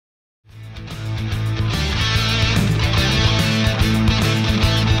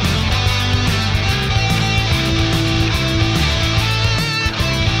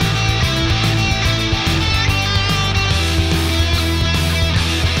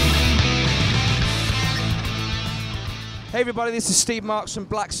everybody, this is Steve Marks from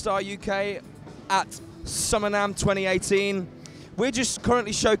Blackstar UK at Summer NAMM 2018. We're just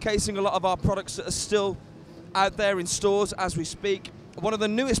currently showcasing a lot of our products that are still out there in stores as we speak. One of the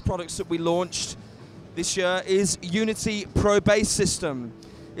newest products that we launched this year is Unity Pro Bass System.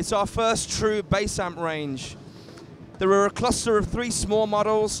 It's our first true bass amp range. There are a cluster of 3 small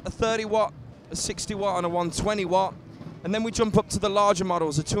models, a 30 watt, a 60 watt and a 120 watt. And then we jump up to the larger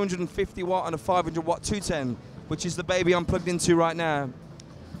models, a 250 watt and a 500 watt 210, which is the baby I'm plugged into right now.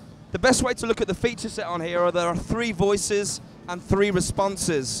 The best way to look at the feature set on here are there are 3 voices and 3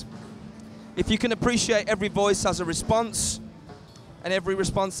 responses. If you can appreciate, every voice has a response and every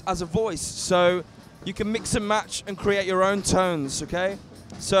response has a voice. So you can mix and match and create your own tones, okay?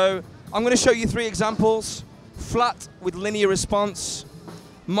 So I'm going to show you 3 examples. Flat with linear response,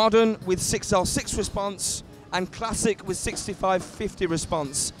 modern with 6L6 response, and classic with 6550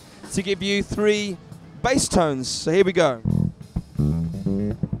 response to give you 3 bass tones. So here we go.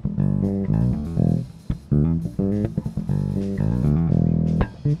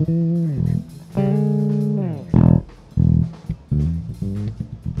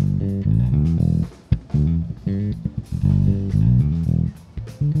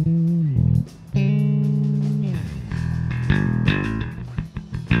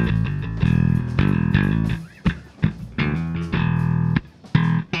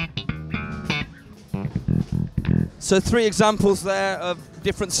 So 3 examples there of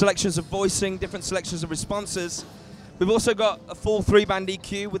different selections of voicing, different selections of responses. We've also got a full 3-band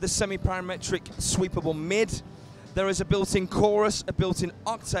EQ with a semi-parametric sweepable mid. There is a built-in chorus, a built-in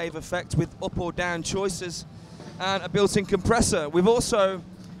octave effect with up or down choices, and a built-in compressor. We've also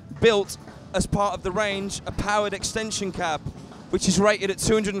built, as part of the range, a powered extension cab, which is rated at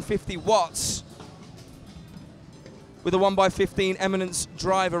 250 watts with a 1x15 Eminence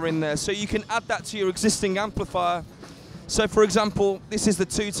driver in there. So you can add that to your existing amplifier. So for example, this is the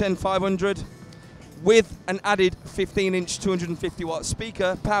 210-500 with an added 15-inch 250 watt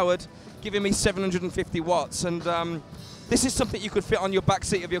speaker, powered, giving me 750 watts. And this is something you could fit on your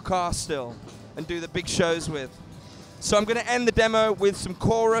backseat of your car still and do the big shows with. So I'm gonna end the demo with some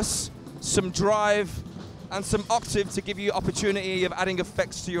chorus, some drive, and some octave to give you opportunity of adding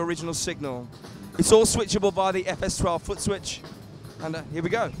effects to your original signal. It's all switchable by the FS12 foot switch. And here we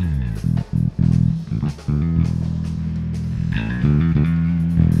go.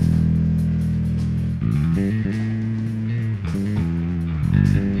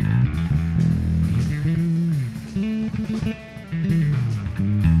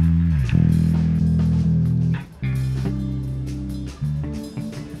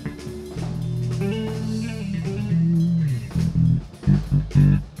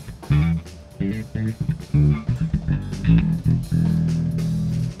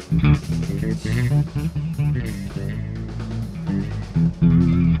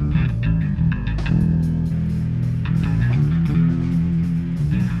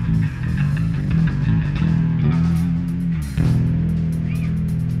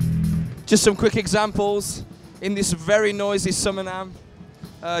 Just some quick examples in this very noisy Summer NAMM.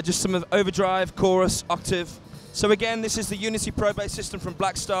 Just some of overdrive, chorus, octave. So again, this is the Unity Pro Bass System from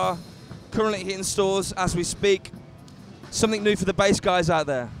Blackstar, currently hitting stores as we speak. Something new for the bass guys out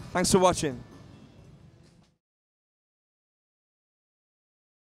there. Thanks for watching.